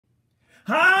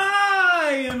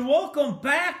Hi, and welcome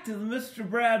back to the Mr.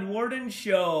 Brad Worden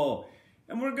Show.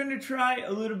 And we're going to try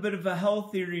a little bit of a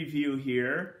healthy review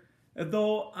here,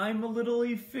 though I'm a little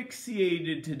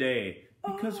asphyxiated today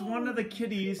because one of the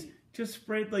kitties just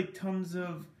sprayed like tons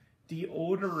of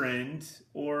deodorant,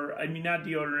 or I mean not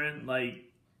deodorant, like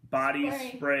body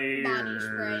spray.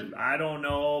 I don't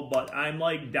know, but I'm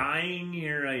like dying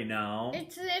here right now.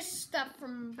 It's this stuff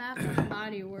from Bath and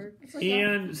Body Works.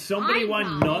 And somebody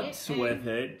went nuts with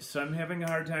it, so I'm having a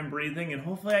hard time breathing, and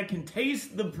hopefully I can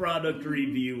taste the product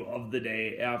review of the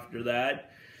day after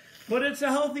that. But it's a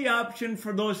healthy option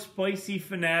for those spicy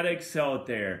fanatics out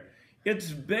there.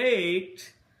 It's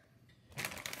baked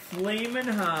Flamin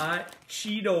Hot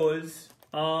Cheetos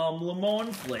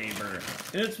lemon flavor,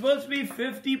 and it's supposed to be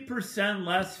 50%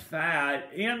 less fat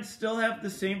and still have the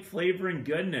same flavor and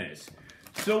goodness.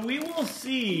 So we will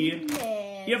see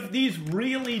if these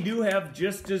really do have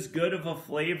just as good of a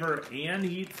flavor and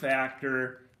heat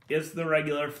factor as the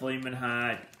regular Flamin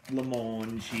Hot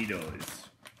Limon Cheetos.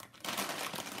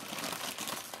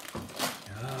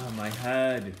 Ah, my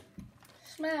head.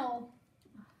 Smell.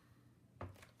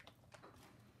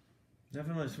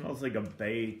 Definitely smells like a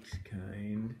baked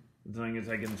kind. As long as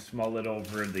I can smell it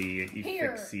over the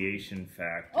asphyxiation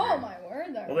factor. Oh my word,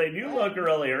 well, they do look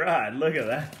really red. Look at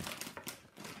that.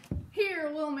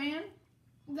 Here, little man.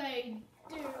 They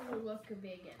do look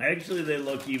big. Actually, they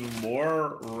look even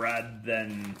more red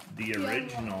than the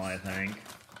original, I think.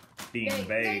 Being baked,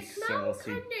 they so smell we'll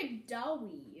see. kind of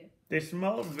doughy. They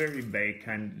smell very baked,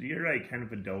 kind of. You're right, kind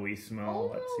of a doughy smell.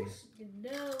 Almost Let's see.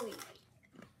 doughy.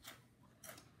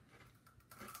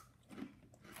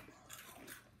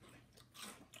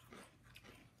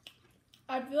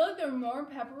 I feel like they're more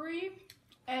peppery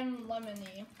and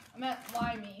lemony. I meant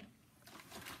limey.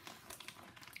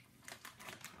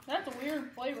 That's a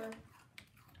weird flavor.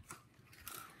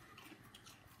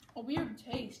 A weird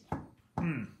taste.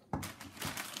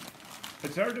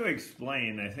 It's hard to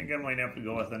explain. I think I might have to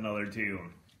go with another two.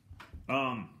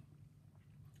 That's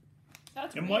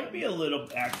It weird. might be a little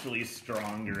actually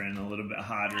stronger and a little bit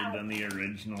hotter than the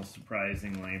original,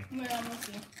 surprisingly. Yeah, let's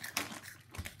see.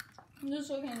 I'm just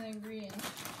looking at the ingredients.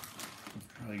 It's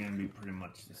probably going to be pretty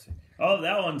much the same. Oh,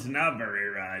 that one's not very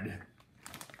red.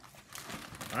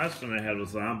 Last one I had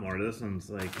was a lot more. This one's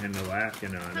like kind of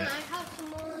lacking on Can it. I have some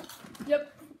more?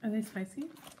 Yep. Are they spicy?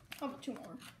 Oh, two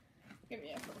more. Give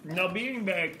me a Now, being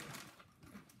baked,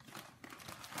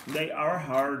 they are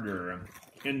harder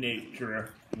in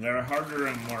nature. They're harder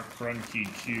and more crunchy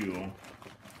too.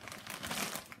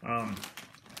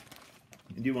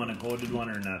 Do you want a coated one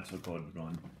or not so coated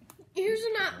one? Here's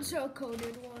a not so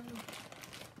coated one.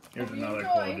 Here's another enjoy.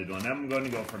 coated one. I'm going to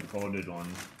go for the coated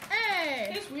ones.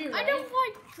 Hey! It's weird, I right? don't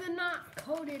like the not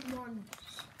coated ones.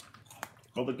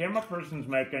 Well, the camera person's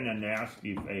making a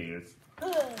nasty face.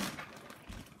 Ugh.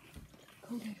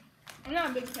 I'm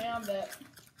not a big fan of it.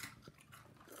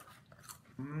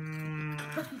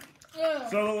 Yeah.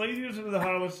 So the ladies of the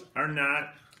house are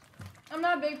not I'm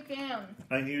not a big fan.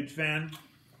 a huge fan.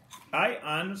 I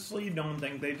honestly don't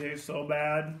think they taste so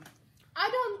bad. I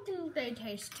don't think they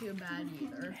taste too bad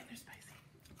either. They're spicy.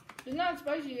 They're not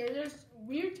spicy. They're just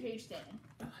weird tasting.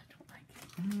 Oh,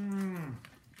 I don't like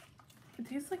it. It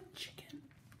tastes like chicken.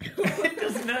 It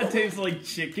does not taste like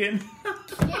chicken.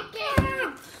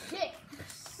 Chicken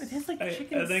chips. It tastes like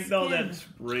chicken I think skin. all that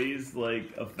sprays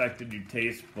like affected your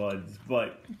taste buds,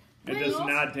 but it does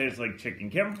not taste like chicken.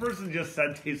 Camera person just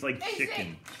said tastes like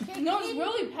chicken. No, it's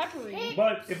really peppery.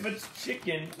 But if it's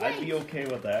chicken, I'd be okay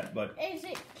with that. But Is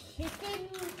it chicken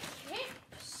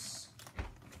chips?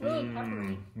 Really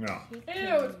peppery. no. Ew,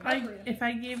 it's peppery. If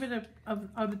I gave it out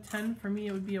of 10, for me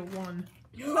it would be a 1.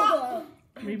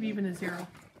 Maybe even a 0.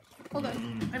 Hold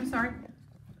on. I'm sorry.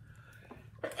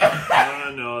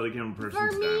 No, the camera For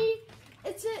person's me,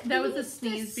 it's a. That was a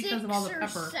sneeze because of all the 6 or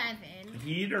pepper. 7. down.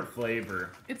 Heat or flavor?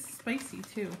 It's spicy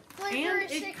too. Flavor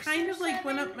And it 6 kind or of like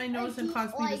went 7, up my nose a and heat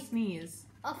caused me to like sneeze.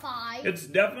 A 5. It's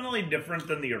definitely different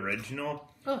than the original.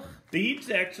 Ugh. The heat's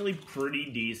actually pretty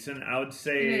decent. I would It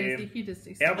say is. The heat is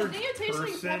tasty. I average think it tastes like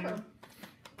person, pepper.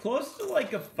 close to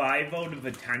like a 5 out of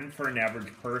a 10 for an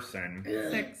average person.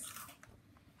 6.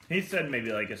 He said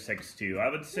maybe like a 6 too. I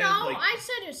would say No, like I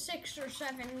said a 6 or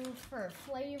 7 for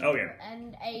flavor Okay.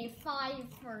 and a 5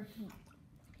 for heat.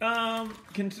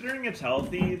 considering it's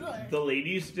healthy, the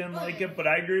ladies didn't like it, but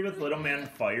I agree with Little Man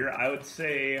Fire. I would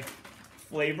say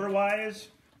flavor wise,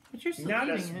 But you're still not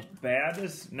eating as it. bad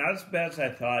as I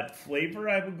thought. Flavor,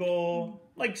 I would go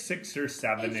like 6 or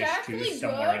 7-ish too, actually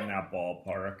somewhere good. in that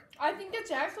ballpark. I think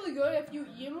it's actually good if you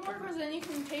eat more because then you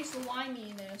can taste the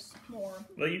liminess more.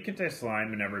 Well, you can taste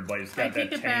lime and everybody's I got take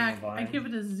that it tang back. of lime. I give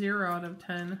it a 0 out of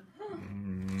 10.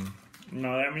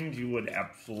 No, that means you would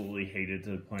absolutely hate it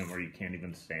to the point where you can't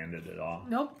even stand it at all.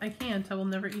 Nope, I can't. I will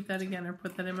never eat that again or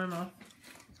put that in my mouth.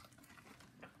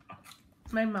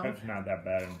 My mouth. That's not that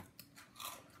bad.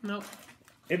 Nope.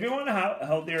 If you want a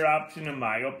healthier option, in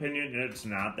my opinion, it's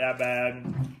not that bad.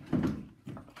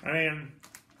 I mean,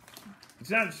 it's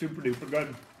not super duper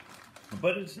good,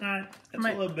 but it's a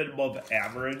little bit above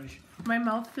average. My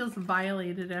mouth feels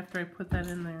violated after I put that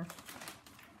in there.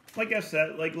 Like I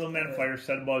said, like Little Man Fire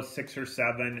said, about 6 or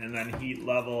 7, and then heat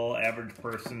level, average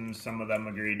person, some of them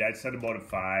agreed. I said about a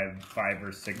 5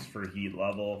 or 6 for heat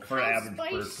level, for average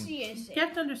person. is You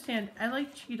have to understand, I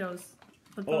like Cheetos.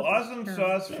 But Well, those are Awesome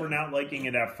terrible. Sauce, for not liking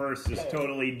it at first, is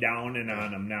totally downing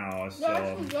on them now, so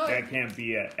That's good. that can't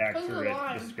be an accurate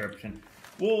lime. description.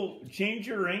 Well, change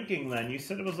your ranking then. You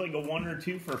said it was like a 1 or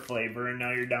 2 for flavor, and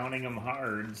now you're downing them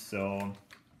hard, so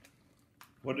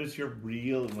what is your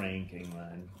real ranking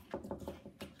then?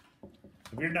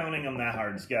 If you're downing them that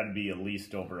hard, it's got to be at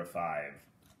least over a 5.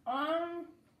 A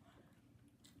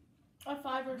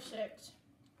 5 or 6.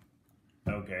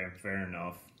 Okay, fair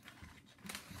enough.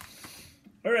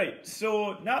 Alright,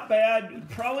 so not bad.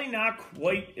 Probably not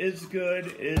quite as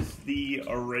good as the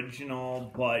original,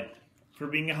 but for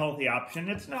being a healthy option,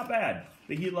 it's not bad.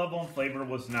 The heat level and flavor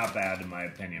was not bad, in my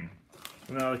opinion.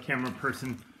 Well, the camera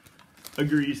person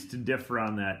agrees to differ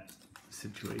on that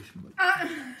situation. But...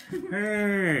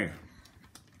 Hey!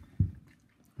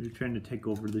 Are you trying to take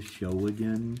over the show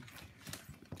again?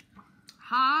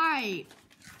 Hi.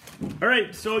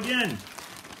 Alright, so again,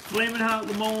 Flamin Hot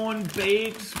Limon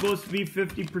Baked, supposed to be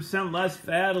 50% less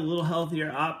fat, a little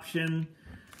healthier option.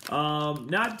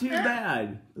 Not too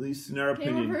bad, at least in our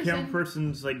opinion. Camera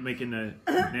person's like making a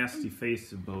nasty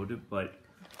face about it, but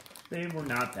they were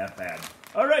not that bad.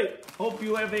 Alright, hope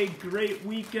you have a great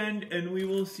weekend, and we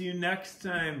will see you next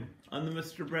time on the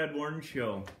Mr. Brad Warren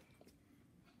Show.